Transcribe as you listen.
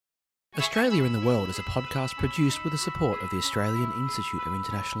Australia in the World is a podcast produced with the support of the Australian Institute of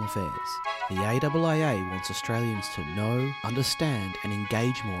International Affairs. The AIIA wants Australians to know, understand and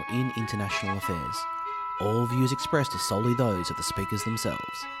engage more in international affairs. All views expressed are solely those of the speakers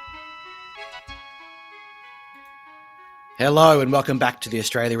themselves. Hello and welcome back to the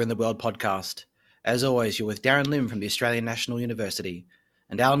Australia in the World podcast. As always, you're with Darren Lim from the Australian National University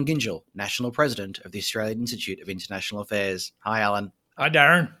and Alan Gyngell, National President of the Australian Institute of International Affairs. Hi, Alan. Hi,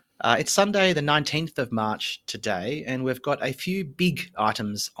 Darren. It's Sunday, the 19th of March today, and we've got a few big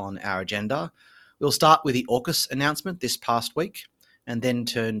items on our agenda. We'll start with the AUKUS announcement this past week, and then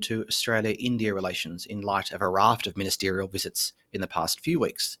turn to Australia-India relations in light of a raft of ministerial visits in the past few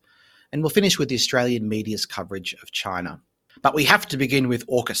weeks. And we'll finish with the Australian media's coverage of China. But we have to begin with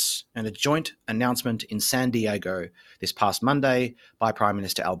AUKUS and a joint announcement in San Diego this past Monday by Prime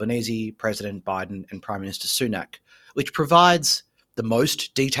Minister Albanese, President Biden and Prime Minister Sunak, which provides the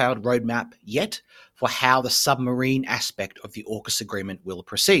most detailed roadmap yet for how the submarine aspect of the AUKUS agreement will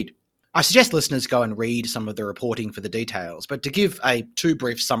proceed. I suggest listeners go and read some of the reporting for the details, but to give a too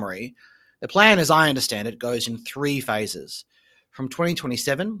brief summary, the plan, as I understand it, goes in three phases. From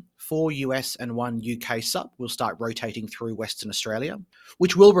 2027, 4 US and 1 UK sub will start rotating through Western Australia,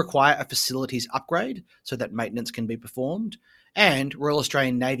 which will require a facilities upgrade so that maintenance can be performed, and Royal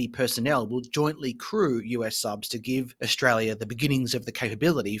Australian Navy personnel will jointly crew US subs to give Australia the beginnings of the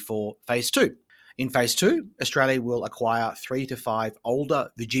capability for Phase 2. In Phase 2, Australia will acquire 3 to 5 older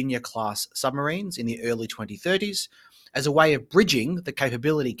Virginia-class submarines in the early 2030s as a way of bridging the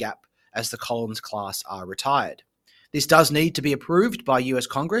capability gap as the Collins class are retired. This does need to be approved by US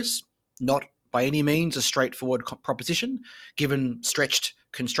Congress, not by any means a straightforward proposition, given stretched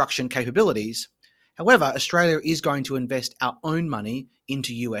construction capabilities. However, Australia is going to invest our own money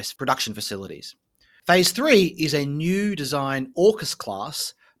into US production facilities. Phase 3 is a new design AUKUS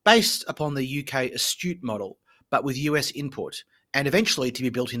class based upon the UK Astute model, but with US input, and eventually to be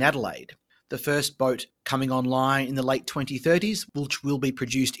built in Adelaide. The first boat coming online in the late 2030s, which will be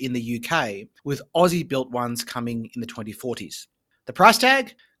produced in the UK, with Aussie-built ones coming in the 2040s. The price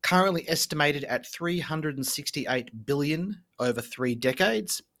tag, currently estimated at $368 billion over 3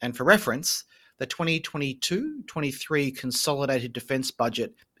 decades, and for reference, the 2022-23 consolidated defence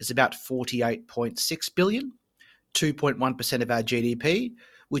budget is about $48.6 billion, 2.1% of our GDP,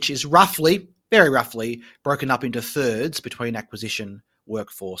 which is roughly, very roughly, broken up into thirds between acquisition,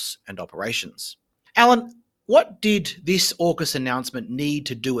 workforce and operations. Alan, what did this AUKUS announcement need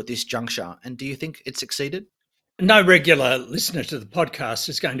to do at this juncture, and do you think it succeeded? No regular listener to the podcast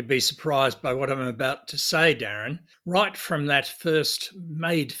is going to be surprised by what I'm about to say, Darren. Right from that first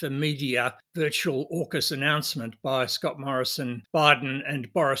made-for-media virtual AUKUS announcement by Scott Morrison, Biden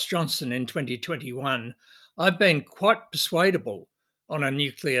and Boris Johnson in 2021, I've been quite persuadable on a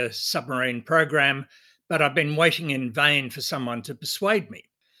nuclear submarine program, but I've been waiting in vain for someone to persuade me.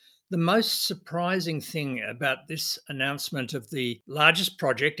 The most surprising thing about this announcement of the largest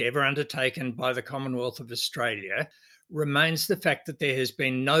project ever undertaken by the Commonwealth of Australia remains the fact that there has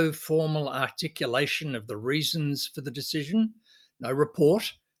been no formal articulation of the reasons for the decision, no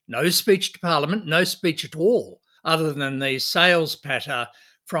report, no speech to Parliament, no speech at all, other than the sales patter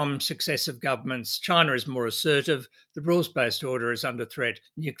from successive governments. China is more assertive, the rules-based order is under threat,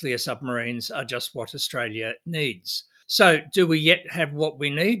 nuclear submarines are just what Australia needs. So do we yet have what we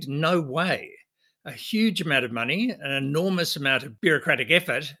need? No way. A huge amount of money, an enormous amount of bureaucratic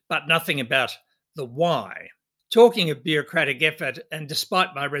effort, but nothing about the why. Talking of bureaucratic effort, and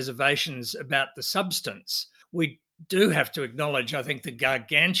despite my reservations about the substance, we do have to acknowledge, I think, the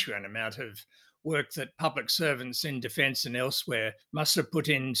gargantuan amount of work that public servants in defence and elsewhere must have put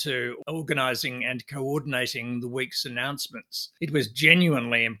into organising and coordinating the week's announcements. It was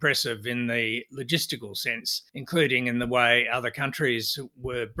genuinely impressive in the logistical sense, including in the way other countries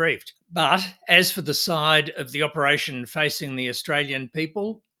were briefed. But as for the side of the operation facing the Australian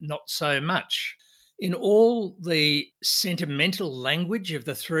people, not so much. In all the sentimental language of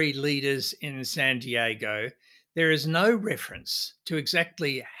the three leaders in San Diego, there is no reference to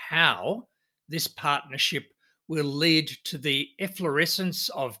exactly how this partnership will lead to the efflorescence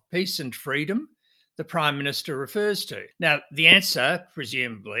of peace and freedom the Prime Minister refers to. Now, the answer,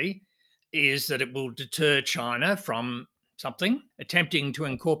 presumably, is that it will deter China from something, attempting to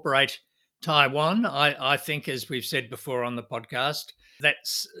incorporate Taiwan. I think, as we've said before on the podcast,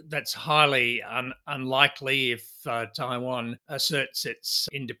 that's highly unlikely if Taiwan asserts its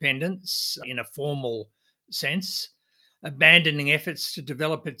independence in a formal sense. Abandoning efforts to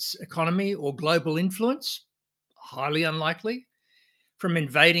develop its economy or global influence, highly unlikely. From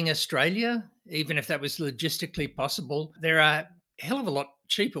invading Australia, even if that was logistically possible, there are a hell of a lot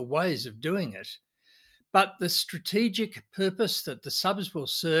cheaper ways of doing it. But the strategic purpose that the subs will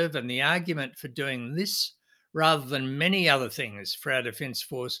serve and the argument for doing this rather than many other things for our Defence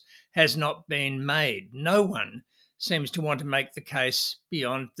Force has not been made. No one seems to want to make the case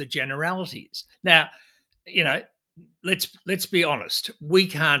beyond the generalities. Now, let's be honest, we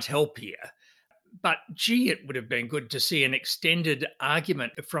can't help here. But gee, it would have been good to see an extended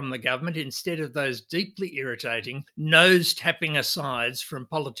argument from the government instead of those deeply irritating nose-tapping asides from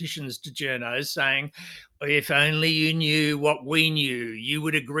politicians to journos saying, if only you knew what we knew, you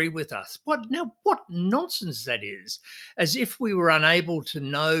would agree with us. What nonsense that is. As if we were unable to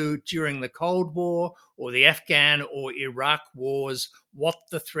know during the Cold War or the Afghan or Iraq wars what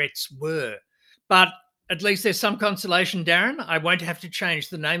the threats were. But at least there's some consolation, Darren. I won't have to change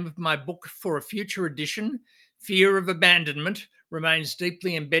the name of my book for a future edition. Fear of abandonment remains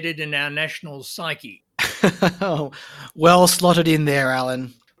deeply embedded in our national psyche. Well slotted in there,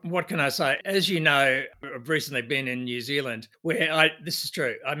 Alan. What can I say? As you know, I've recently been in New Zealand where this is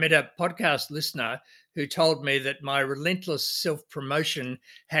true. I met a podcast listener who told me that my relentless self-promotion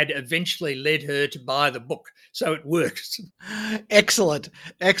had eventually led her to buy the book. So it works. Excellent.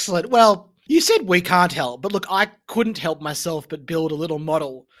 Well, you said we can't help, but look, I couldn't help myself but build a little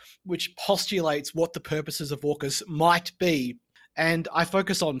model which postulates what the purposes of AUKUS might be. And I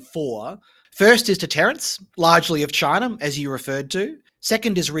focus on 4. First is deterrence, largely of China, as you referred to.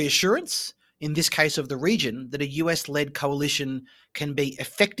 Second is reassurance, in this case of the region, that a US-led coalition can be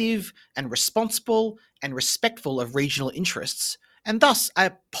effective and responsible and respectful of regional interests, and thus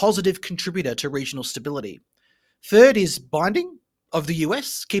a positive contributor to regional stability. Third is binding of the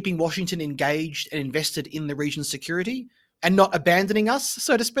US, keeping Washington engaged and invested in the region's security and not abandoning us,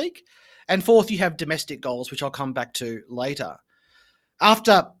 so to speak. And fourth, you have domestic goals, which I'll come back to later.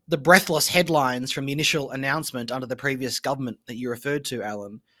 After the breathless headlines from the initial announcement under the previous government that you referred to,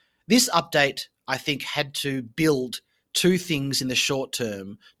 Alan, this update, I think, had to build 2 things in the short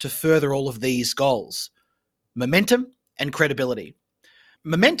term to further all of these goals: momentum and credibility.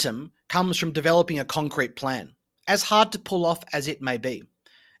 Momentum comes from developing a concrete plan, as hard to pull off as it may be.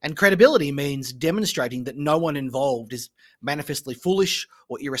 And credibility means demonstrating that no one involved is manifestly foolish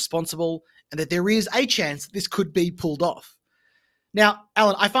or irresponsible, and that there is a chance that this could be pulled off. Now,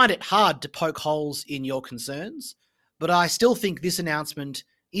 Alan, I find it hard to poke holes in your concerns, but I still think this announcement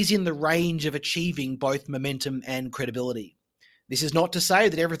is in the range of achieving both momentum and credibility. This is not to say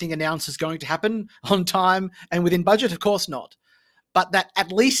that everything announced is going to happen on time and within budget, of course not. But that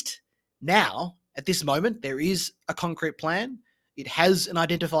at least now, at this moment, there is a concrete plan. It has an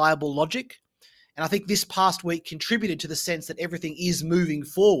identifiable logic. And I think this past week contributed to the sense that everything is moving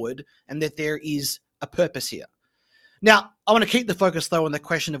forward and that there is a purpose here. Now, I want to keep the focus, though, on the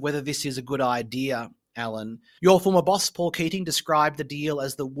question of whether this is a good idea, Alan. Your former boss, Paul Keating, described the deal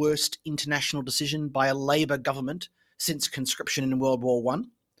as the worst international decision by a Labor government since conscription in World War I.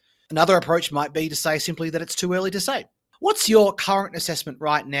 Another approach might be to say simply that it's too early to say. What's your current assessment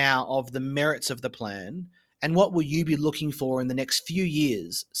right now of the merits of the plan, and what will you be looking for in the next few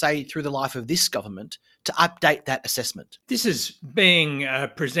years, say through the life of this government, to update that assessment? This is being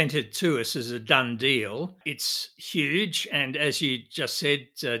presented to us as a done deal. It's huge, and as you just said,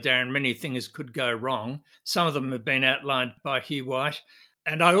 Darren, many things could go wrong. Some of them have been outlined by Hugh White.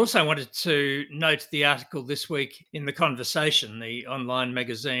 And I also wanted to note the article this week in The Conversation, the online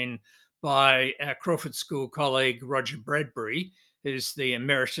magazine, by our Crawford School colleague Roger Bradbury, who's the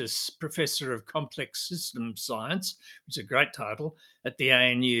Emeritus Professor of Complex Systems Science, which is a great title, at the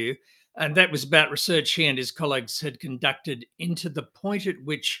ANU. And that was about research he and his colleagues had conducted into the point at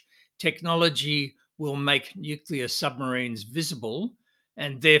which technology will make nuclear submarines visible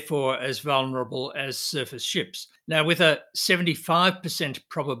and therefore as vulnerable as surface ships. Now, with a 75%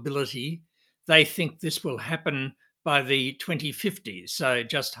 probability, they think this will happen by the 2050s, so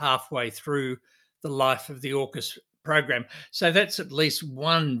just halfway through the life of the AUKUS program. So that's at least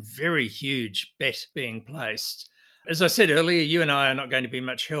one very huge bet being placed. As I said earlier, you and I are not going to be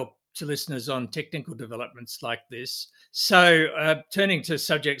much help to listeners on technical developments like this. So turning to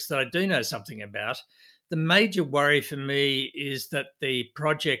subjects that I do know something about, the major worry for me is that the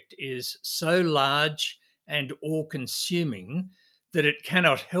project is so large and all-consuming that it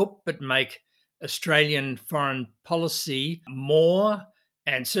cannot help but make Australian foreign policy more,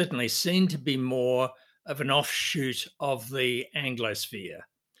 and certainly seen to be more, of an offshoot of the Anglosphere.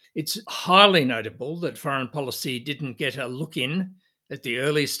 It's highly notable that foreign policy didn't get a look in at the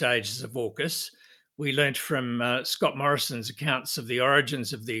early stages of AUKUS. We learnt from Scott Morrison's accounts of the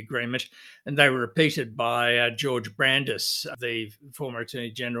origins of the agreement, and they were repeated by George Brandis, the former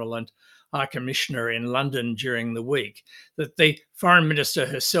Attorney General, and High Commissioner in London during the week, that the Foreign Minister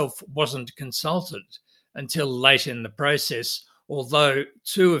herself wasn't consulted until late in the process, although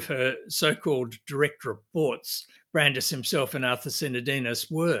two of her so-called direct reports, Brandis himself and Arthur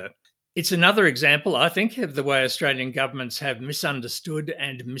Sinodinos, were. It's another example, I think, of the way Australian governments have misunderstood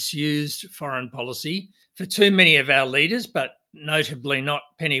and misused foreign policy. For too many of our leaders, but notably not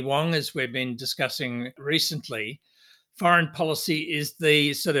Penny Wong, as we've been discussing recently, foreign policy is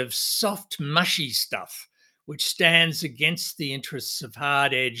the sort of soft, mushy stuff which stands against the interests of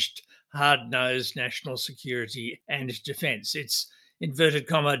hard-edged, hard-nosed national security and defence. It's inverted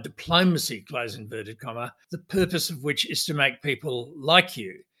comma diplomacy, close inverted comma, the purpose of which is to make people like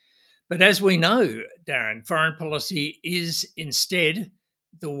you. But as we know, Darren, foreign policy is instead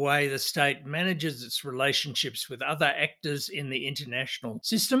the way the state manages its relationships with other actors in the international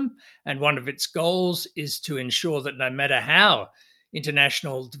system. And one of its goals is to ensure that no matter how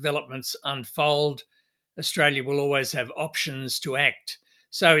international developments unfold, Australia will always have options to act.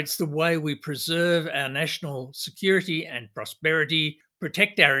 So it's the way we preserve our national security and prosperity,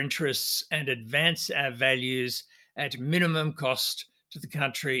 protect our interests, and advance our values at minimum cost to the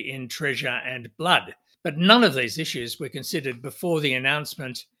country in treasure and blood. But none of these issues were considered before the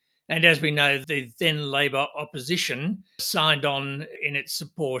announcement. And as we know, the then Labor opposition signed on in its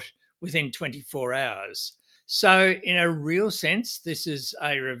support within 24 hours. So in a real sense, this is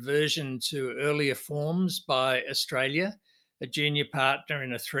a reversion to earlier forms by Australia, a junior partner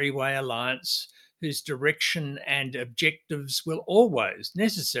in a three-way alliance whose direction and objectives will always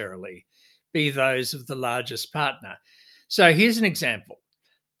necessarily be those of the largest partner. So here's an example.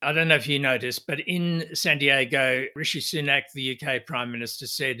 I don't know if you noticed, but in San Diego, Rishi Sunak, the UK Prime Minister,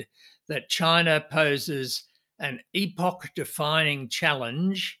 said that China poses an epoch-defining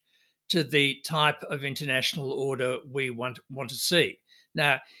challenge to the type of international order we want to see.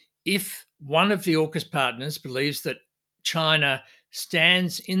 Now, if one of the AUKUS partners believes that China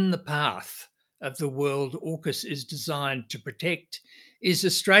stands in the path of the world AUKUS is designed to protect, is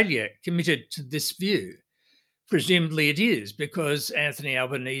Australia committed to this view? Presumably it is, because Anthony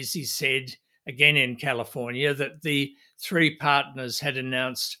Albanese said, again in California, that the three partners had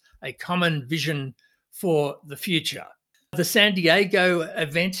announced a common vision for the future. The San Diego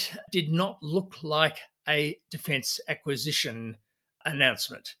event did not look like a defence acquisition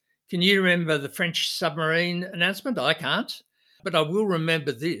announcement. Can you remember the French submarine announcement? I can't, but I will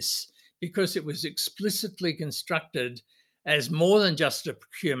remember this because it was explicitly constructed as more than just a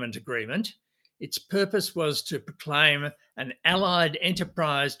procurement agreement. Its purpose was to proclaim an allied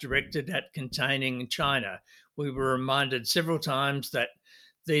enterprise directed at containing China. We were reminded several times that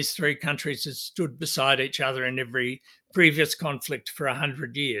these three countries had stood beside each other in every previous conflict for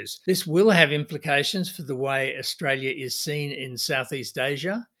 100 years. This will have implications for the way Australia is seen in Southeast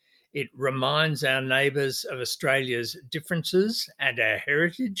Asia. It reminds our neighbours of Australia's differences and our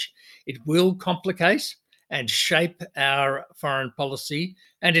heritage. It will complicate and shape our foreign policy.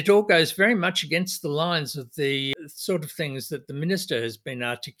 And it all goes very much against the lines of the sort of things that the minister has been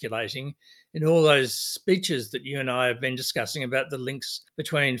articulating in all those speeches that you and I have been discussing about the links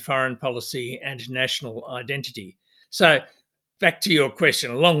between foreign policy and national identity. So back to your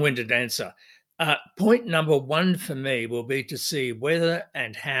question, a long-winded answer. Point number one for me will be to see whether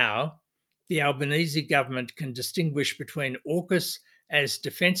and how the Albanese government can distinguish between AUKUS as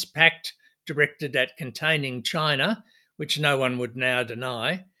defence pact directed at containing China, which no one would now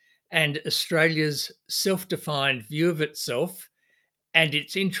deny, and Australia's self-defined view of itself and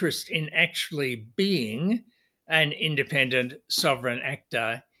its interest in actually being an independent sovereign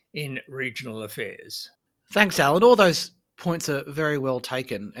actor in regional affairs. Thanks, Alan. All those points are very well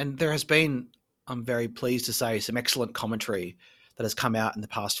taken. And there has been, I'm very pleased to say, some excellent commentary that has come out in the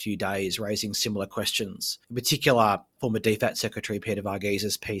past few days raising similar questions. In particular, former DFAT Secretary Peter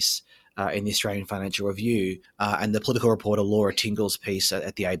Varghese's piece in the Australian Financial Review and the political reporter Laura Tingle's piece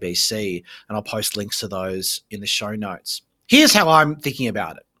at the ABC. And I'll post links to those in the show notes. Here's how I'm thinking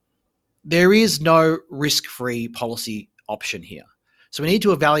about it. There is no risk-free policy option here. So we need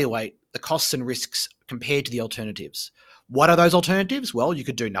to evaluate the costs and risks compared to the alternatives. What are those alternatives? Well, you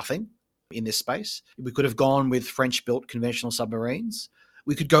could do nothing in this space. We could have gone with French-built conventional submarines.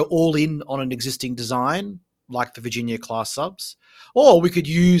 We could go all in on an existing design, like the Virginia-class subs. Or we could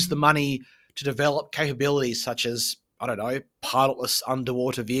use the money to develop capabilities such as, I don't know, pilotless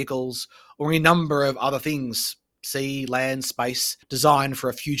underwater vehicles or a number of other things, sea, land, space, designed for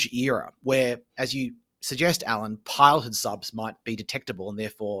a future era where, as you suggest, Alan, piloted subs might be detectable and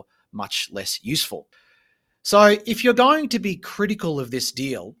therefore much less useful. So if you're going to be critical of this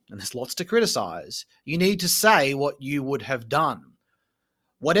deal, and there's lots to criticise, you need to say what you would have done.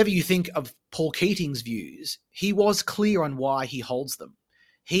 Whatever you think of Paul Keating's views, he was clear on why he holds them.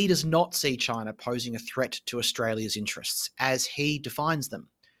 He does not see China posing a threat to Australia's interests as he defines them.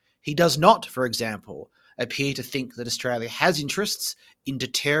 He does not, for example, appear to think that Australia has interests in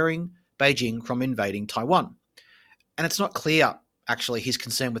deterring Beijing from invading Taiwan. And it's not clear, actually, his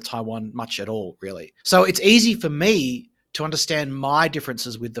concern with Taiwan much at all, really. So it's easy for me to understand my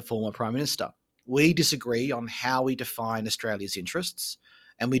differences with the former Prime Minister. We disagree on how we define Australia's interests,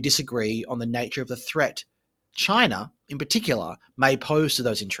 and we disagree on the nature of the threat China, in particular, may pose to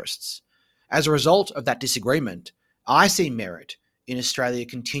those interests. As a result of that disagreement, I see merit in Australia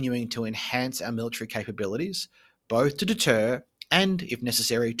continuing to enhance our military capabilities, both to deter and, if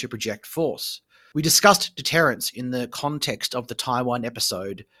necessary, to project force. We discussed deterrence in the context of the Taiwan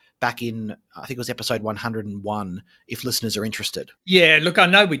episode back in, I think it was episode 101, if listeners are interested. Yeah, look, I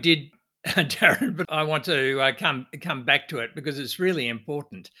know we did, Darren, but I want to come back to it because it's really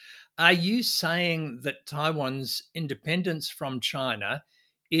important. Are you saying that Taiwan's independence from China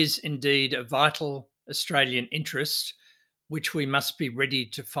is indeed a vital Australian interest, which we must be ready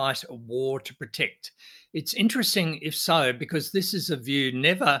to fight a war to protect? It's interesting if so, because this is a view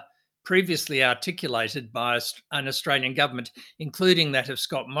never previously articulated by an Australian government, including that of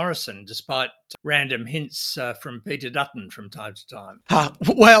Scott Morrison, despite random hints from Peter Dutton from time to time.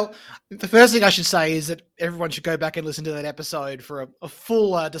 Well, the first thing I should say is that everyone should go back and listen to that episode for a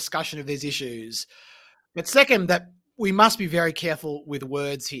full discussion of these issues. But second, that we must be very careful with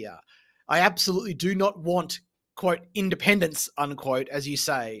words here. I absolutely do not want, quote, independence, unquote, as you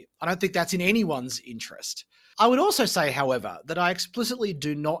say. I don't think that's in anyone's interest. I would also say, however, that I explicitly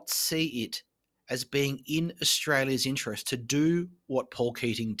do not see it as being in Australia's interest to do what Paul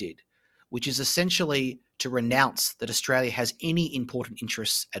Keating did, which is essentially to renounce that Australia has any important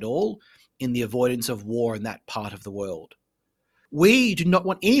interests at all in the avoidance of war in that part of the world. We do not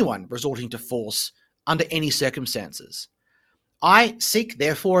want anyone resorting to force under any circumstances. I seek,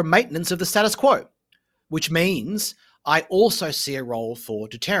 therefore, a maintenance of the status quo, which means I also see a role for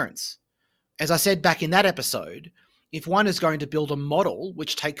deterrence. As I said back in that episode, if one is going to build a model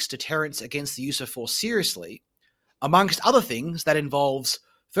which takes deterrence against the use of force seriously, amongst other things, that involves,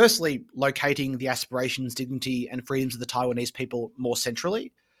 firstly, locating the aspirations, dignity, and freedoms of the Taiwanese people more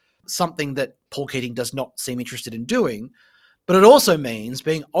centrally, something that Paul Keating does not seem interested in doing, but it also means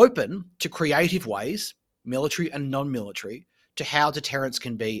being open to creative ways, military and non-military, to how deterrence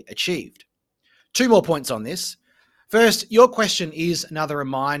can be achieved. 2 more points on this. First, your question is another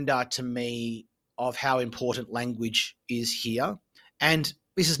reminder to me of how important language is here. And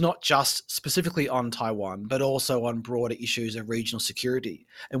this is not just specifically on Taiwan, but also on broader issues of regional security.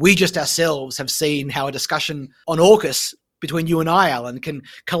 And we just ourselves have seen how a discussion on AUKUS between you and I, Alan, can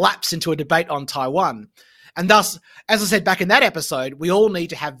collapse into a debate on Taiwan. And thus, as I said back in that episode, we all need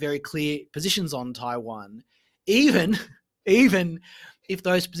to have very clear positions on Taiwan, even if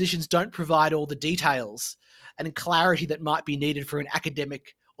those positions don't provide all the details and clarity that might be needed for an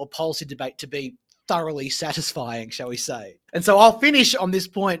academic or policy debate to be thoroughly satisfying, shall we say. And so I'll finish on this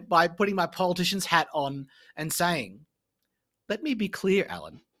point by putting my politician's hat on and saying, let me be clear,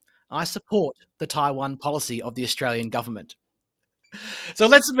 Alan, I support the Taiwan policy of the Australian government. So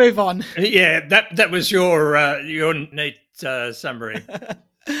let's move on. Yeah, that was your neat summary.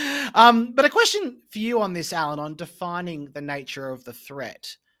 But a question for you on this, Alan, on defining the nature of the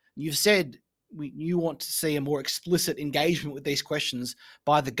threat. You've said you want to see a more explicit engagement with these questions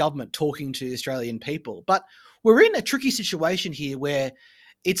by the government talking to the Australian people. But we're in a tricky situation here where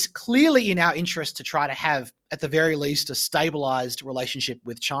it's clearly in our interest to try to have, at the very least, a stabilized relationship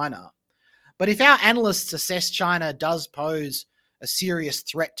with China. But if our analysts assess China does pose a serious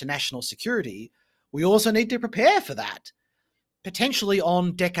threat to national security, we also need to prepare for that, potentially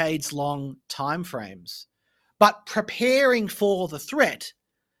on decades-long timeframes. But preparing for the threat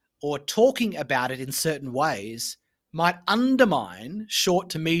or talking about it in certain ways might undermine short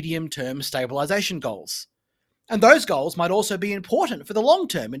to medium-term stabilization goals. And those goals might also be important for the long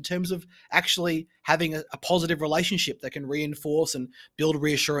term in terms of actually having a positive relationship that can reinforce and build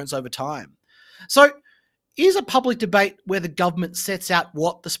reassurance over time. So is a public debate where the government sets out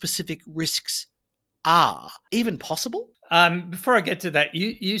what the specific risks are even possible? Before I get to that,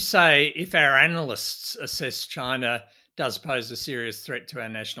 you say if our analysts assess China does pose a serious threat to our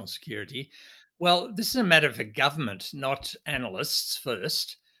national security. Well, this is a matter for government, not analysts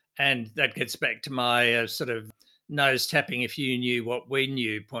first. And that gets back to my sort of nose tapping if you knew what we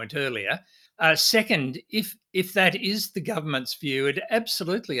knew point earlier. Second, if that is the government's view, it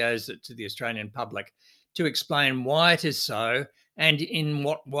absolutely owes it to the Australian public to explain why it is so and in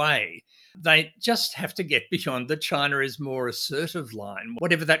what way. They just have to get beyond the China is more assertive line,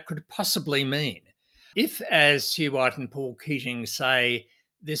 whatever that could possibly mean. If, as Hugh White and Paul Keating say,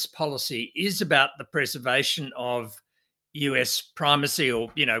 this policy is about the preservation of US primacy, or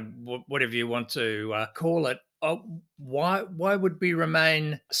whatever you want to call it, why would we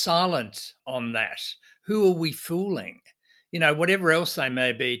remain silent on that? Who are we fooling? Whatever else they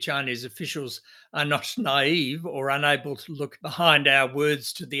may be, Chinese officials are not naive or unable to look behind our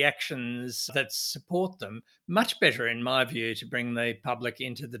words to the actions that support them. Much better, in my view, to bring the public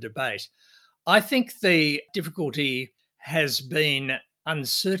into the debate. I think the difficulty has been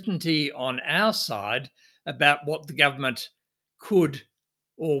uncertainty on our side about what the government could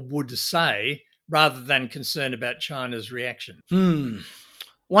or would say, rather than concern about China's reaction.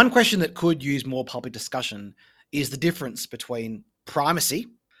 One question that could use more public discussion is the difference between primacy,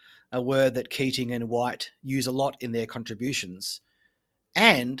 a word that Keating and White use a lot in their contributions,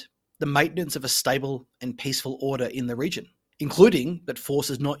 and the maintenance of a stable and peaceful order in the region, including that force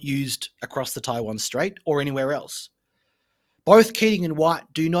is not used across the Taiwan Strait or anywhere else. Both Keating and White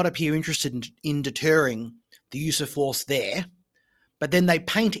do not appear interested in deterring the use of force there, but then they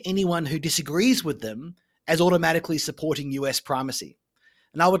paint anyone who disagrees with them as automatically supporting US primacy.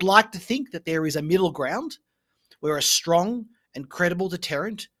 And I would like to think that there is a middle ground where a strong and credible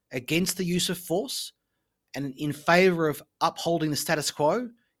deterrent against the use of force and in favour of upholding the status quo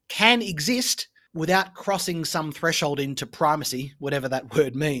can exist without crossing some threshold into primacy, whatever that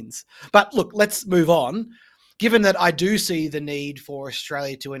word means. But look, let's move on. Given that I do see the need for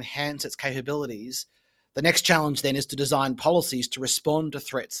Australia to enhance its capabilities, the next challenge then is to design policies to respond to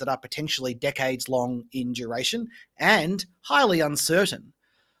threats that are potentially decades long in duration and highly uncertain.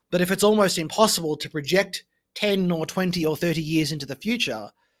 But if it's almost impossible to project 10 or 20 or 30 years into the future,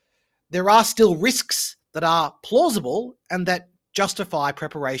 there are still risks that are plausible and that justify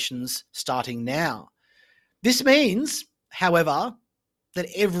preparations starting now. This means, however, that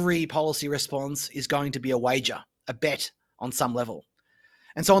every policy response is going to be a wager, a bet on some level.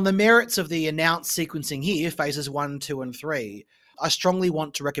 And so on the merits of the announced sequencing here, phases 1, 2, and 3, I strongly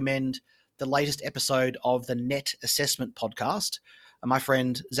want to recommend the latest episode of the Net Assessment podcast. My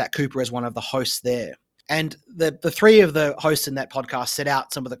friend Zach Cooper is one of the hosts there. And the three of the hosts in that podcast set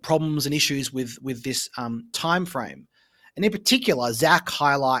out some of the problems and issues with this time frame. And in particular, Zach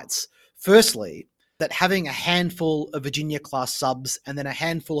highlights, firstly, that having a handful of Virginia-class subs and then a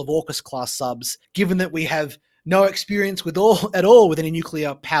handful of AUKUS-class subs, given that we have no experience at all with any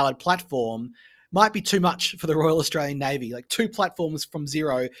nuclear-powered platform, might be too much for the Royal Australian Navy. Like 2 platforms from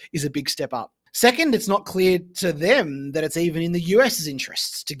 0 is a big step up. Second, it's not clear to them that it's even in the US's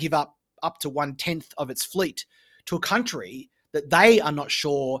interests to give up to 1/10 of its fleet to a country that they are not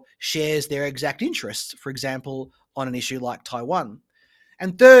sure shares their exact interests, for example, on an issue like Taiwan.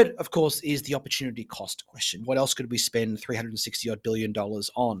 And third, of course, is the opportunity cost question. What else could we spend $360 billion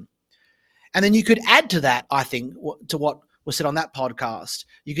on? And then you could add to that, I think, to what was said on that podcast,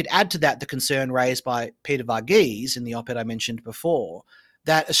 you could add to that the concern raised by Peter Varghese in the op-ed I mentioned before,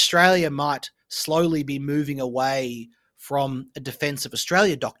 that Australia might slowly be moving away from a defence of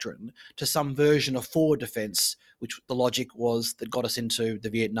Australia doctrine to some version of forward defence, which the logic was that got us into the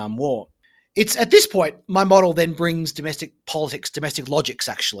Vietnam War. It's at this point, my model then brings domestic politics, domestic logics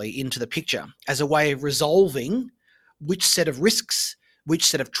actually into the picture as a way of resolving which set of risks, which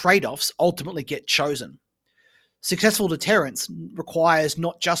set of trade-offs ultimately get chosen. Successful deterrence requires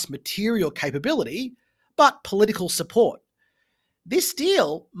not just material capability, but political support. This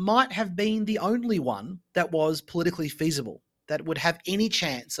deal might have been the only one that was politically feasible, that would have any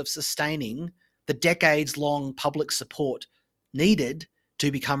chance of sustaining the decades-long public support needed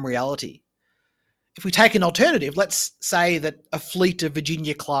to become reality. If we take an alternative, let's say that a fleet of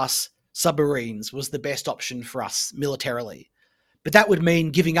Virginia-class submarines was the best option for us militarily, but that would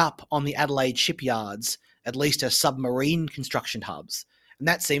mean giving up on the Adelaide shipyards, at least as submarine construction hubs, and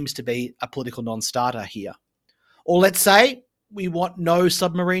that seems to be a political non-starter here. Or let's say we want no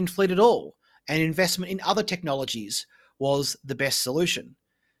submarine fleet at all, and investment in other technologies was the best solution.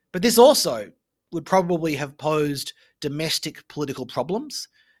 But this also would probably have posed domestic political problems,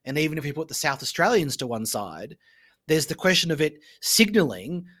 and even if we put the South Australians to one side, there's the question of it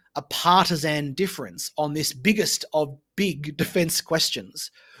signalling a partisan difference on this biggest of big defence questions,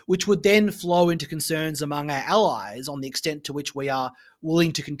 which would then flow into concerns among our allies on the extent to which we are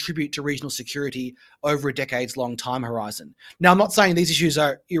willing to contribute to regional security over a decades-long time horizon. Now, I'm not saying these issues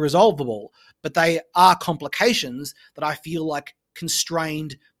are irresolvable, but they are complications that I feel like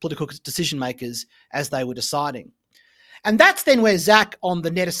constrained political decision makers as they were deciding. And that's then where Zach on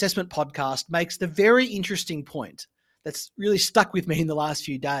the Net Assessment podcast makes the very interesting point that's really stuck with me in the last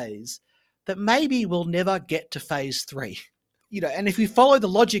few days, that maybe we'll never get to phase 3. And if we follow the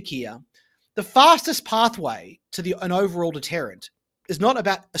logic here, the fastest pathway to an overall deterrent is not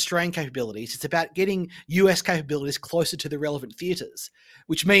about Australian capabilities. It's about getting US capabilities closer to the relevant theatres,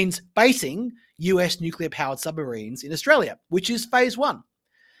 which means basing US nuclear-powered submarines in Australia, which is phase 1.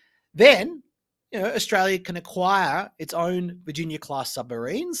 Then, Australia can acquire its own Virginia-class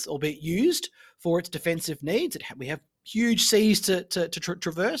submarines, albeit used for its defensive needs. We have huge seas to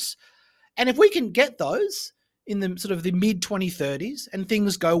traverse. And if we can get those in the sort of the mid-2030s and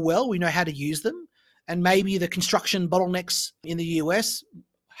things go well, we know how to use them, and maybe the construction bottlenecks in the US,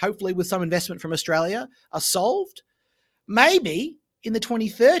 hopefully with some investment from Australia, are solved, maybe in the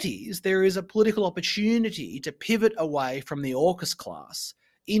 2030s there is a political opportunity to pivot away from the AUKUS class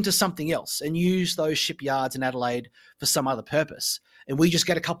into something else and use those shipyards in Adelaide for some other purpose. And we just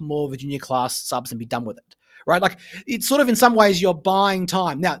get a couple more Virginia-class subs and be done with it, right? Like, it's sort of, in some ways, you're buying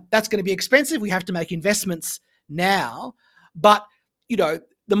time. Now, that's going to be expensive. We have to make investments now. But,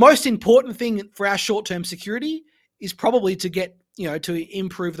 the most important thing for our short-term security is probably to get, to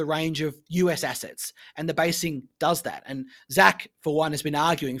improve the range of US assets. And the basing does that. And Zach, for one, has been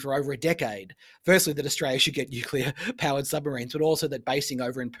arguing for over a decade, firstly, that Australia should get nuclear-powered submarines, but also that basing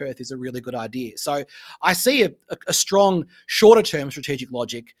over in Perth is a really good idea. So I see a strong shorter-term strategic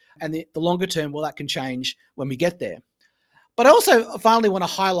logic, and the longer term, well, that can change when we get there. But I also finally want to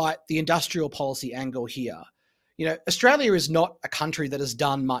highlight the industrial policy angle here. Australia is not a country that has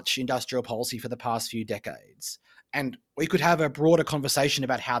done much industrial policy for the past few decades. And we could have a broader conversation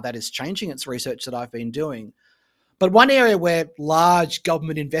about how that is changing. It's research that I've been doing. But one area where large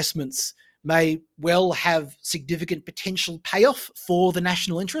government investments may well have significant potential payoff for the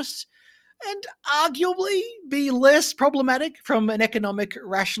national interest, and arguably be less problematic from an economic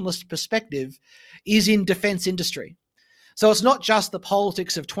rationalist perspective, is in defence industry. So it's not just the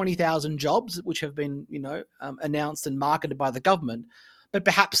politics of 20,000 jobs, which have been, announced and marketed by the government, but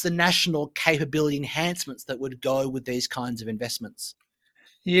perhaps the national capability enhancements that would go with these kinds of investments.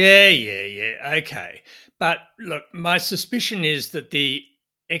 Yeah. Okay. But look, my suspicion is that the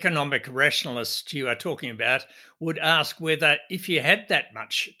economic rationalist you are talking about would ask whether, if you had that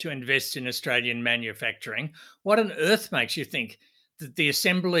much to invest in Australian manufacturing, what on earth makes you think that the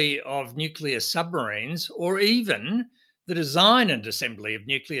assembly of nuclear submarines, or even the design and assembly of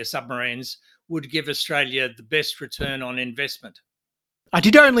nuclear submarines, would give Australia the best return on investment? I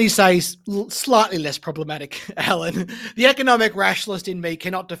did only say slightly less problematic, Alan. The economic rationalist in me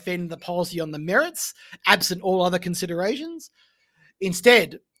cannot defend the policy on the merits, absent all other considerations.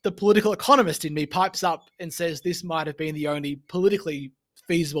 Instead, the political economist in me pipes up and says this might have been the only politically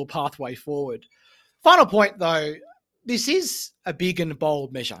feasible pathway forward. Final point, though, this is a big and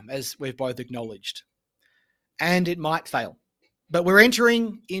bold measure, as we've both acknowledged, and it might fail. But we're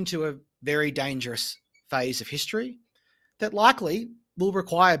entering into a very dangerous phase of history that likely will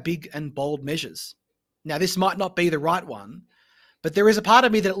require big and bold measures. Now, this might not be the right one, but there is a part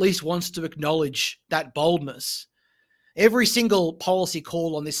of me that at least wants to acknowledge that boldness. Every single policy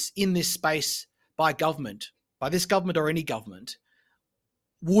call on this, in this space, by this government or any government,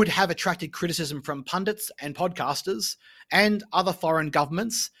 would have attracted criticism from pundits and podcasters and other foreign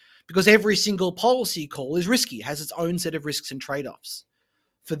governments, because every single policy call is risky, has its own set of risks and trade-offs.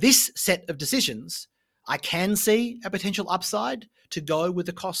 For this set of decisions, I can see a potential upside to go with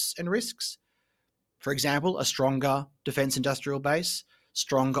the costs and risks. For example, a stronger defence industrial base,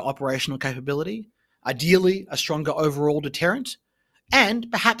 stronger operational capability, ideally a stronger overall deterrent, and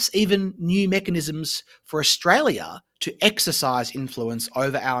perhaps even new mechanisms for Australia to exercise influence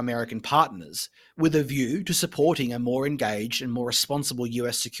over our American partners, with a view to supporting a more engaged and more responsible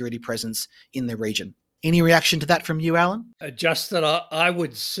US security presence in the region. Any reaction to that from you, Alan? Just that I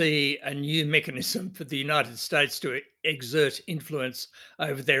would see a new mechanism for the United States to exert influence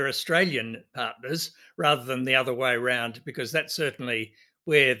over their Australian partners rather than the other way around, because that's certainly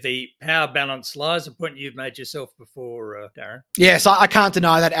where the power balance lies, a point you've made yourself before, Darren. Yes, I can't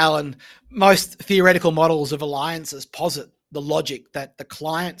deny that, Alan. Most theoretical models of alliances posit the logic that the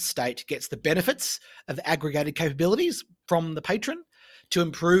client state gets the benefits of aggregated capabilities from the patron to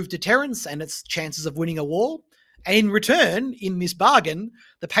improve deterrence and its chances of winning a war. And in return, in this bargain,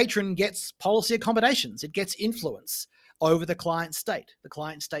 the patron gets policy accommodations. It gets influence over the client state. The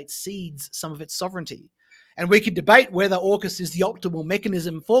client state cedes some of its sovereignty. And we could debate whether AUKUS is the optimal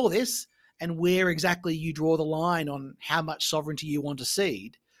mechanism for this and where exactly you draw the line on how much sovereignty you want to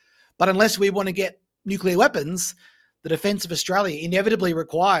cede. But unless we want to get nuclear weapons, the defence of Australia inevitably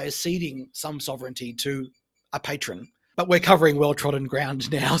requires ceding some sovereignty to a patron. But we're covering well-trodden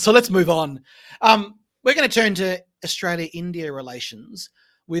ground now, so let's move on. We're going to turn to Australia-India relations,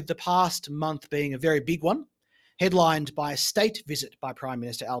 with the past month being a very big one, headlined by a state visit by Prime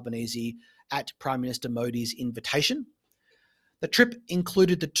Minister Albanese at Prime Minister Modi's invitation. The trip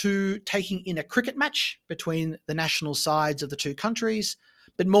included the two taking in a cricket match between the national sides of the two countries,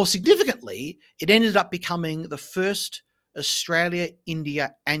 but more significantly, it ended up becoming the first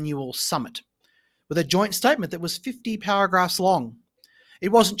Australia-India annual summit, with a joint statement that was 50 paragraphs long.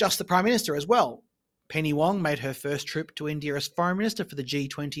 It wasn't just the Prime Minister as well. Penny Wong made her first trip to India as Foreign Minister for the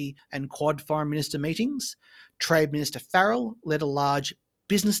G20 and Quad Foreign Minister meetings. Trade Minister Farrell led a large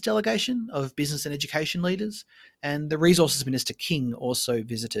business delegation of business and education leaders, and the Resources Minister King also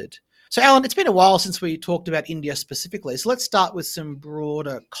visited. So, Alan, it's been a while since we talked about India specifically, so let's start with some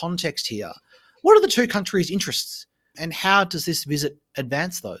broader context here. What are the two countries' interests, and how does this visit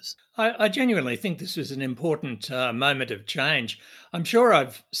advance those? I genuinely think this was an important moment of change. I'm sure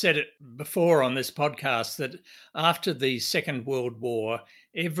I've said it before on this podcast that after the Second World War,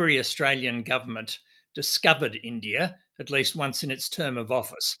 every Australian government discovered India at least once in its term of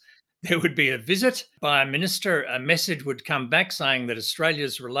office. There would be a visit by a minister, a message would come back saying that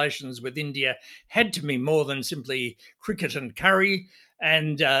Australia's relations with India had to be more than simply cricket and curry,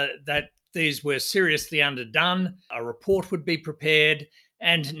 and that these were seriously underdone. A report would be prepared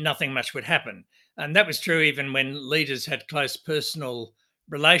and nothing much would happen. And that was true even when leaders had close personal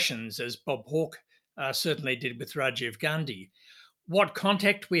relations, as Bob Hawke certainly did with Rajiv Gandhi. What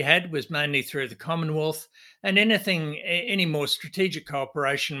contact we had was mainly through the Commonwealth, and any more strategic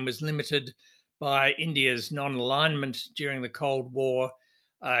cooperation was limited by India's non-alignment during the Cold War,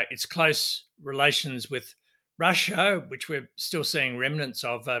 its close relations with Russia, which we're still seeing remnants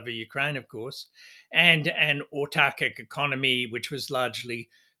of over Ukraine, of course, and an autarkic economy, which was largely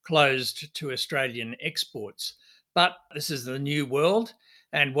closed to Australian exports. But this is the new world,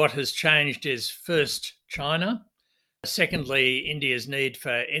 and what has changed is first China, secondly, India's need for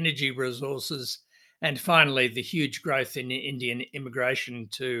energy resources, and finally, the huge growth in Indian immigration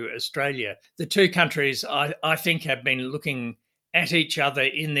to Australia. The two countries, I think, have been looking at each other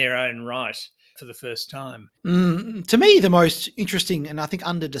in their own right for the first time. To me, the most interesting and I think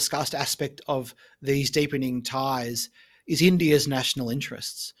under-discussed aspect of these deepening ties is India's national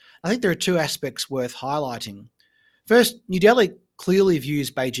interests. I think there are two aspects worth highlighting. First, New Delhi clearly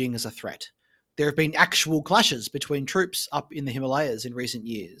views Beijing as a threat. There have been actual clashes between troops up in the Himalayas in recent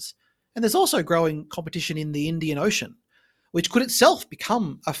years. And there's also growing competition in the Indian Ocean, which could itself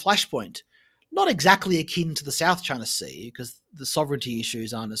become a flashpoint, not exactly akin to the South China Sea, because the sovereignty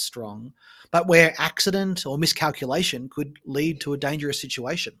issues aren't as strong, but where accident or miscalculation could lead to a dangerous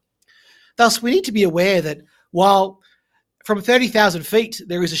situation. Thus, we need to be aware that while from 30,000 feet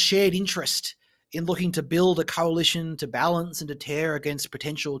there is a shared interest in looking to build a coalition to balance and deter against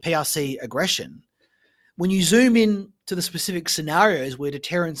potential PRC aggression, when you zoom in to the specific scenarios where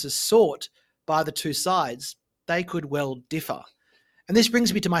deterrence is sought by the two sides, they could well differ. And this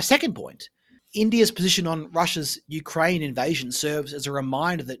brings me to my second point. India's position on Russia's Ukraine invasion serves as a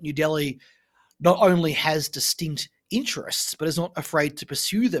reminder that New Delhi not only has distinct interests, but is not afraid to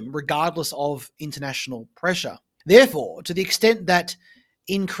pursue them regardless of international pressure. Therefore, to the extent that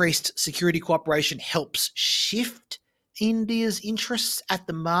increased security cooperation helps shift India's interests at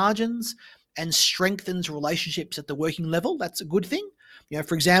the margins and strengthens relationships at the working level, that's a good thing.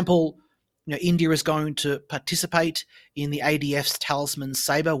 For example, India is going to participate in the ADF's Talisman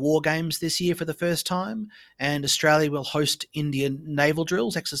Sabre war games this year for the first time, and Australia will host Indian naval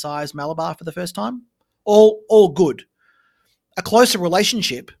drills, exercise Malabar, for the first time. All good. A closer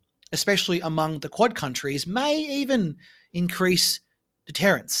relationship, especially among the Quad countries, may even increase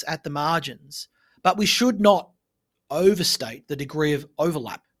deterrence at the margins, but we should not overstate the degree of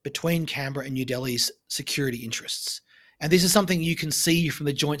overlap between Canberra and New Delhi's security interests. And this is something you can see from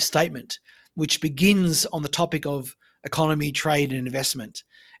the joint statement, which begins on the topic of economy, trade and investment,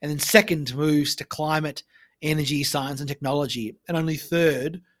 and then second moves to climate, energy, science and technology, and only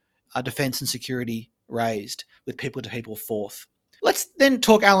third are defence and security raised, with people-to-people fourth. Let's then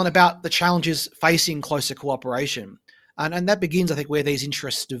talk, Alan, about the challenges facing closer cooperation. And that begins, I think, where these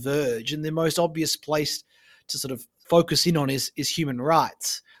interests diverge. And the most obvious place to sort of focus in on is human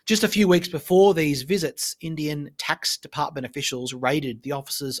rights. Just a few weeks before these visits, Indian tax department officials raided the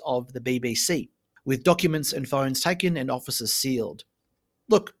offices of the BBC, with documents and phones taken and offices sealed.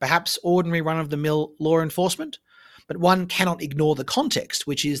 Look, perhaps ordinary run-of-the-mill law enforcement, but one cannot ignore the context,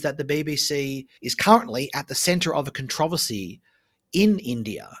 which is that the BBC is currently at the centre of a controversy in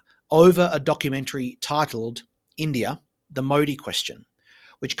India over a documentary titled India, the Modi Question,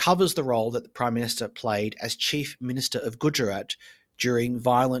 which covers the role that the Prime Minister played as Chief Minister of Gujarat during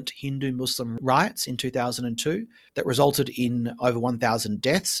violent Hindu-Muslim riots in 2002 that resulted in over 1,000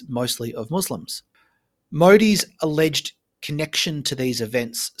 deaths, mostly of Muslims. Modi's alleged connection to these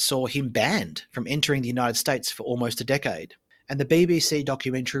events saw him banned from entering the United States for almost a decade. And the BBC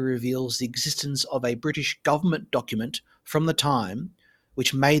documentary reveals the existence of a British government document from the time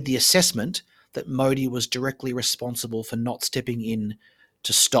which made the assessment that Modi was directly responsible for not stepping in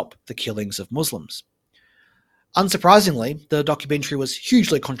to stop the killings of Muslims. Unsurprisingly, the documentary was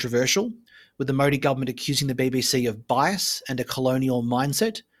hugely controversial, with the Modi government accusing the BBC of bias and a colonial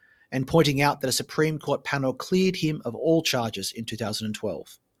mindset, and pointing out that a Supreme Court panel cleared him of all charges in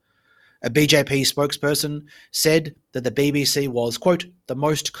 2012. A BJP spokesperson said that the BBC was, quote, the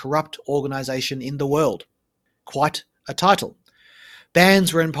most corrupt organisation in the world. Quite a title.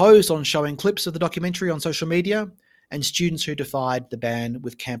 Bans were imposed on showing clips of the documentary on social media, and students who defied the ban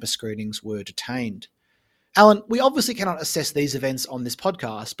with campus screenings were detained. Alan, we obviously cannot assess these events on this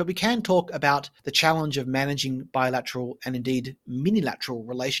podcast, but we can talk about the challenge of managing bilateral and indeed minilateral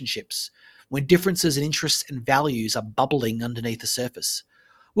relationships when differences in interests and values are bubbling underneath the surface.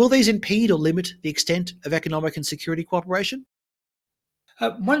 Will these impede or limit the extent of economic and security cooperation?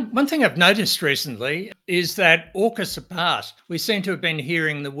 One thing I've noticed recently is that AUKUS apart, we seem to have been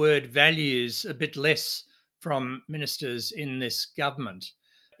hearing the word values a bit less from ministers in this government.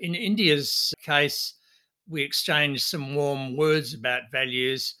 In India's case, we exchanged some warm words about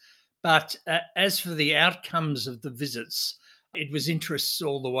values, but as for the outcomes of the visits, it was interests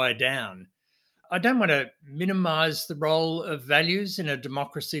all the way down. I don't want to minimise the role of values in a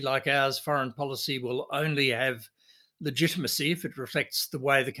democracy like ours. Foreign policy will only have legitimacy if it reflects the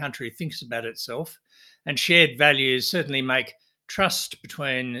way the country thinks about itself, and shared values certainly make trust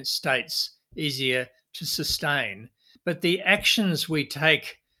between states easier to sustain. But the actions we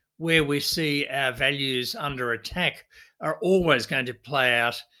take where we see our values under attack are always going to play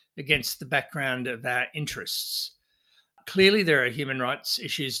out against the background of our interests. Clearly, there are human rights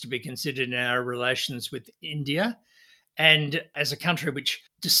issues to be considered in our relations with India. And as a country which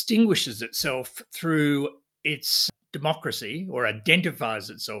distinguishes itself through its democracy or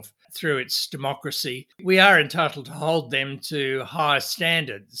identifies itself through its democracy, we are entitled to hold them to high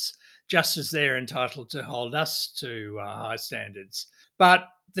standards, just as they're entitled to hold us to high standards. But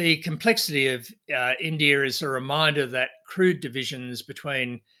the complexity of India is a reminder that crude divisions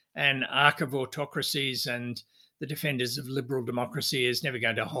between an arc of autocracies and the defenders of liberal democracy is never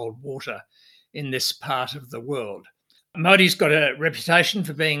going to hold water in this part of the world. Modi's got a reputation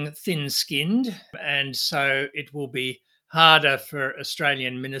for being thin-skinned, and so it will be harder for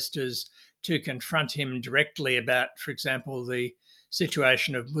Australian ministers to confront him directly about, for example, the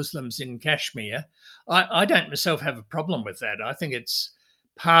situation of Muslims in Kashmir. I don't myself have a problem with that. I think it's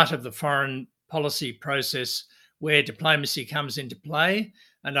part of the foreign policy process where diplomacy comes into play,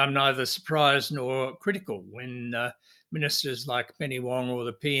 and I'm neither surprised nor critical when ministers like Penny Wong or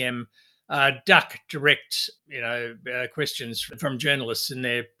the PM duck direct questions from journalists in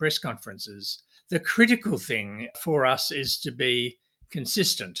their press conferences. The critical thing for us is to be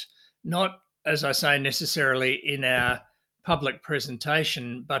consistent, not, as I say, necessarily in our public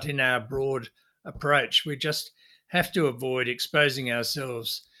presentation, but in our broad approach. We just have to avoid exposing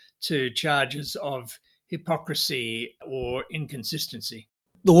ourselves to charges of hypocrisy or inconsistency.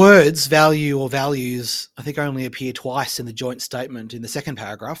 The words value or values, I think, only appear twice in the joint statement in the second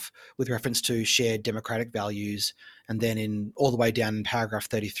paragraph with reference to shared democratic values, and then in all the way down in paragraph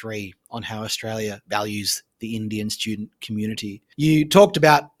 33 on how Australia values the Indian student community. You talked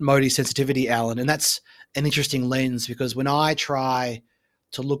about Modi's sensitivity, Alan, and that's an interesting lens because when I try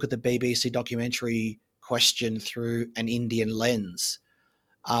to look at the BBC documentary question through an Indian lens,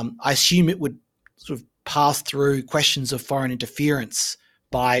 I assume it would sort of pass through questions of foreign interference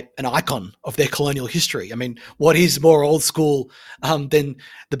by an icon of their colonial history. I mean, what is more old school than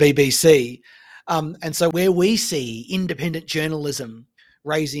the BBC? And so where we see independent journalism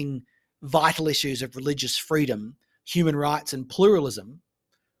raising vital issues of religious freedom, human rights and pluralism,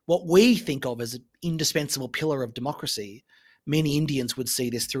 what we think of as an indispensable pillar of democracy, many Indians would see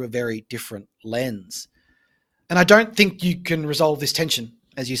this through a very different lens. And I don't think you can resolve this tension,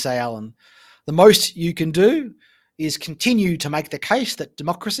 as you say, Alan. The most you can do is continue to make the case that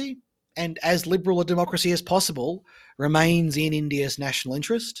democracy, and as liberal a democracy as possible, remains in India's national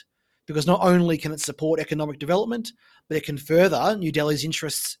interest, because not only can it support economic development, but it can further New Delhi's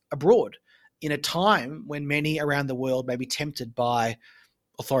interests abroad in a time when many around the world may be tempted by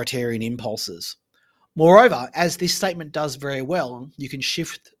authoritarian impulses. Moreover, as this statement does very well, you can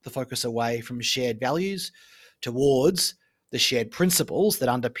shift the focus away from shared values towards the shared principles that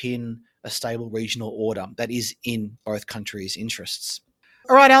underpin a stable regional order that is in both countries' interests.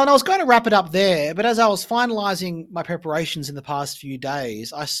 All right, Alan, I was going to wrap it up there, but as I was finalising my preparations in the past few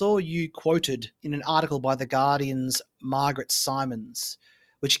days, I saw you quoted in an article by The Guardian's Margaret Simons,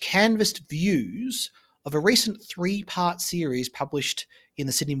 which canvassed views of a recent 3-part series published in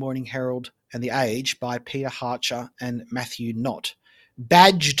the Sydney Morning Herald and The Age by Peter Harcher and Matthew Knott,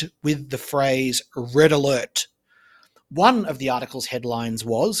 badged with the phrase Red Alert. One of the article's headlines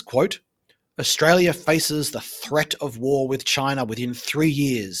was, quote, Australia faces the threat of war with China within 3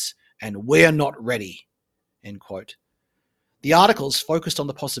 years, and we're not ready, end quote. The articles focused on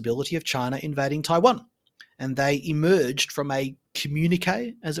the possibility of China invading Taiwan, and they emerged from a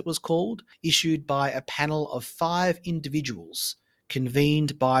communique, as it was called, issued by a panel of 5 individuals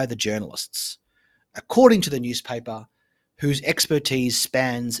convened by the journalists, according to the newspaper, whose expertise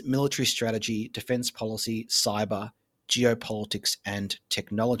spans military strategy, defence policy, cyber, geopolitics, and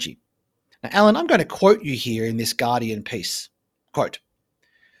technology. Now, Alan, I'm going to quote you here in this Guardian piece. Quote,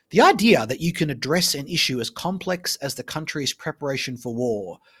 the idea that you can address an issue as complex as the country's preparation for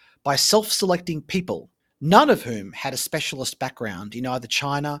war by self-selecting people, none of whom had a specialist background in either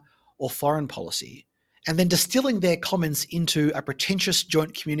China or foreign policy, and then distilling their comments into a pretentious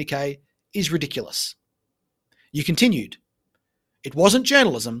joint communique is ridiculous. You continued, it wasn't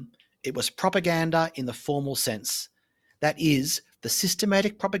journalism, it was propaganda in the formal sense. That is, the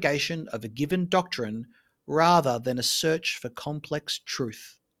systematic propagation of a given doctrine rather than a search for complex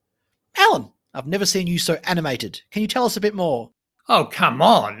truth. Alan, I've never seen you so animated. Can you tell us a bit more? Oh, come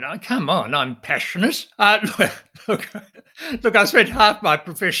on. I'm passionate. Look, I spent half my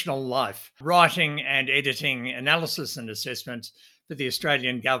professional life writing and editing analysis and assessment for the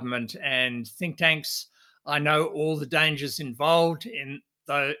Australian government and think tanks. I know all the dangers involved,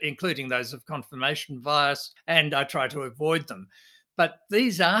 including those of confirmation bias, and I try to avoid them. But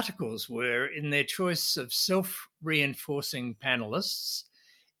these articles were, in their choice of self-reinforcing panellists,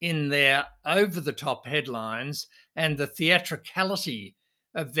 in their over-the-top headlines and the theatricality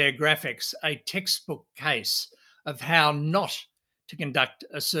of their graphics, a textbook case of how not to conduct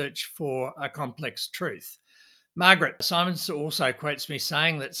a search for a complex truth. Margaret Simons also quotes me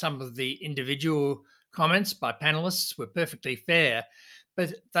saying that some of the individual comments by panellists were perfectly fair,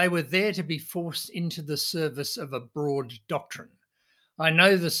 but they were there to be forced into the service of a broad doctrine. I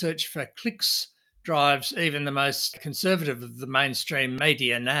know the search for clicks drives even the most conservative of the mainstream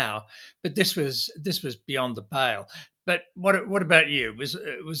media now, but this was beyond the pale. But what about you?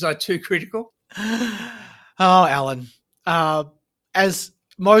 Was I too critical? Oh, Alan, as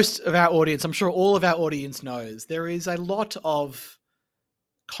most of our audience, I'm sure all of our audience knows, there is a lot of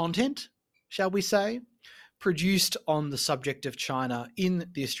content, shall we say, produced on the subject of China in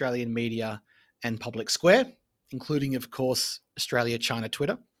the Australian media and public square, including, of course, Australia-China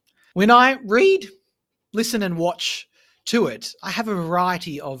Twitter. When I read, listen and watch to it, I have a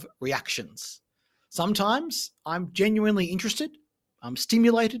variety of reactions. Sometimes I'm genuinely interested, I'm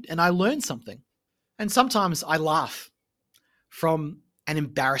stimulated, and I learn something. And sometimes I laugh from an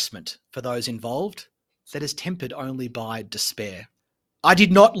embarrassment for those involved that is tempered only by despair. I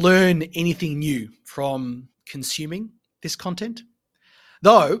did not learn anything new from consuming this content,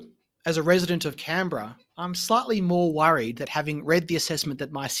 though, as a resident of Canberra, I'm slightly more worried that having read the assessment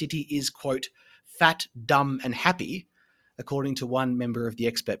that my city is, quote, fat, dumb and happy, according to one member of the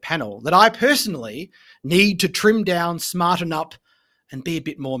expert panel, that I personally need to trim down, smarten up and be a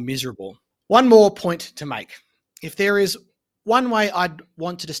bit more miserable. One more point to make. If there is one way I'd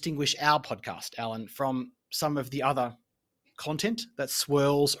want to distinguish our podcast, Alan, from some of the other content that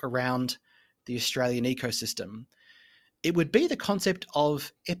swirls around the Australian ecosystem, it would be the concept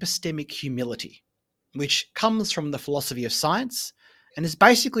of epistemic humility, which comes from the philosophy of science and is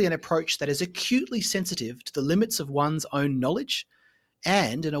basically an approach that is acutely sensitive to the limits of one's own knowledge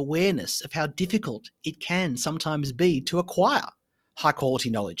and an awareness of how difficult it can sometimes be to acquire high-quality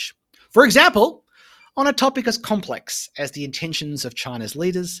knowledge. For example, on a topic as complex as the intentions of China's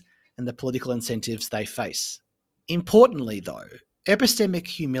leaders and the political incentives they face. Importantly, though, epistemic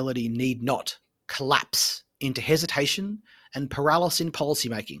humility need not collapse into hesitation and paralysis in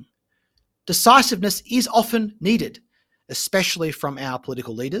policymaking. Decisiveness is often needed, especially from our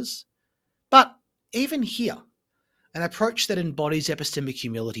political leaders. But even here, an approach that embodies epistemic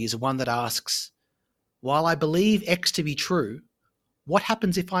humility is one that asks, while I believe X to be true, what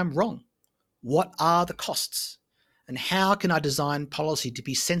happens if I'm wrong? What are the costs? And how can I design policy to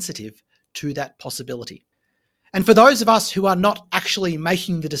be sensitive to that possibility? And for those of us who are not actually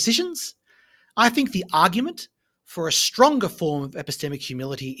making the decisions, I think the argument for a stronger form of epistemic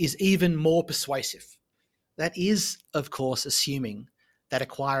humility is even more persuasive. That is, of course, assuming that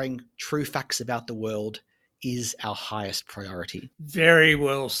acquiring true facts about the world is our highest priority. Very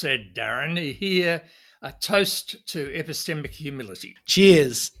well said, Darren. Here, a toast to epistemic humility.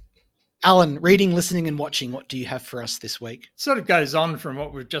 Cheers. Alan, reading, listening, and watching, what do you have for us this week? Sort of goes on from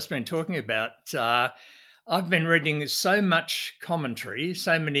what we've just been talking about. I've been reading so much commentary,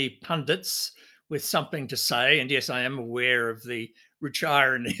 so many pundits with something to say. And yes, I am aware of the rich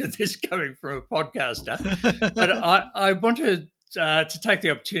irony of this coming from a podcaster. But I wanted to take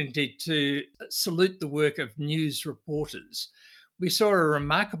the opportunity to salute the work of news reporters. We saw a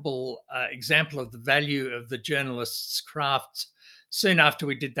remarkable example of the value of the journalist's craft soon after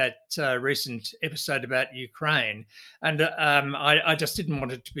we did that recent episode about Ukraine. And I just didn't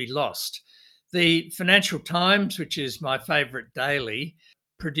want it to be lost. The Financial Times, which is my favourite daily,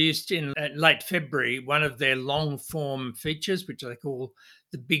 produced in late February one of their long-form features, which they call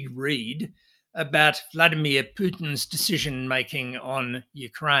the Big Read, about Vladimir Putin's decision-making on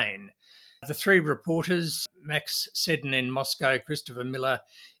Ukraine. The three reporters, Max Seddon in Moscow, Christopher Miller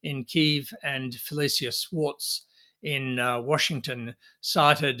in Kyiv, and Felicia Swartz in Washington,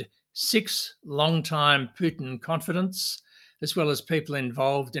 cited 6 long-time Putin confidants, as well as people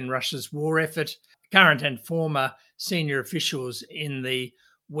involved in Russia's war effort, current and former senior officials in the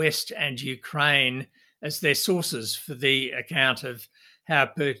West and Ukraine as their sources for the account of how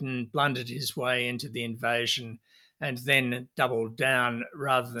Putin blundered his way into the invasion and then doubled down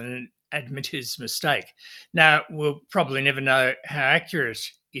rather than admit his mistake. Now, we'll probably never know how accurate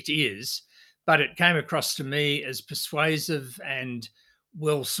it is, but it came across to me as persuasive and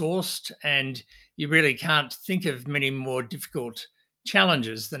well-sourced, and you really can't think of many more difficult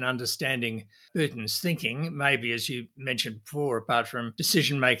challenges than understanding Putin's thinking, maybe, as you mentioned before, apart from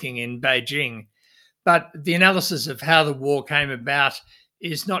decision-making in Beijing. But the analysis of how the war came about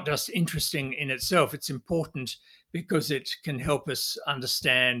is not just interesting in itself, it's important because it can help us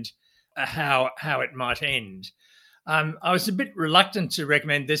understand how it might end. I was a bit reluctant to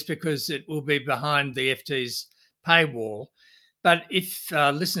recommend this because it will be behind the FT's paywall. But if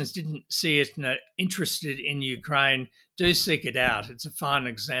listeners didn't see it and are interested in Ukraine, do seek it out. It's a fine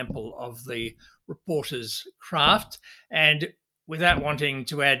example of the reporter's craft. And without wanting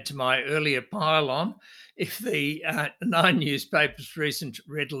to add to my earlier pile-on, if the 9 newspapers' recent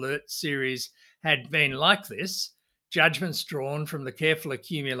Red Alert series had been like this, judgments drawn from the careful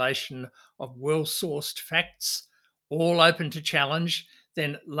accumulation of well-sourced facts, all open to challenge,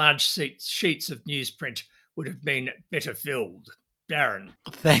 then large sheets of newsprint would have been better filled. Darren.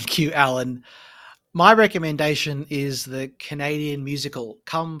 Thank you, Alan. My recommendation is the Canadian musical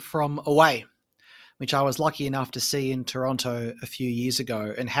Come From Away, which I was lucky enough to see in Toronto a few years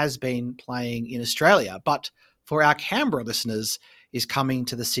ago and has been playing in Australia, but for our Canberra listeners is coming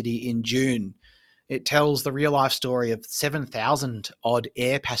to the city in June. It tells the real-life story of 7,000 odd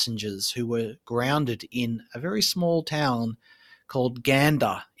air passengers who were grounded in a very small town called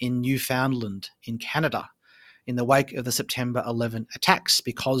Gander in Newfoundland in Canada in the wake of the September 11 attacks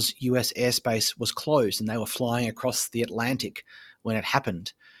because US airspace was closed and they were flying across the Atlantic when it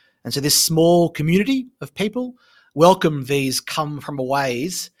happened. And so this small community of people welcome these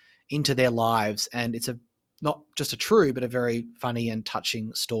come-from-aways into their lives, and it's not just a true but a very funny and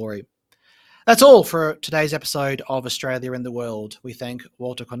touching story. That's all for today's episode of Australia in the World. We thank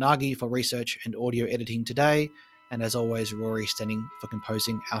Walter Konagi for research and audio editing today, and as always, Rory Stenning for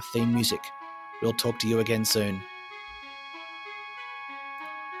composing our theme music. We'll talk to you again soon.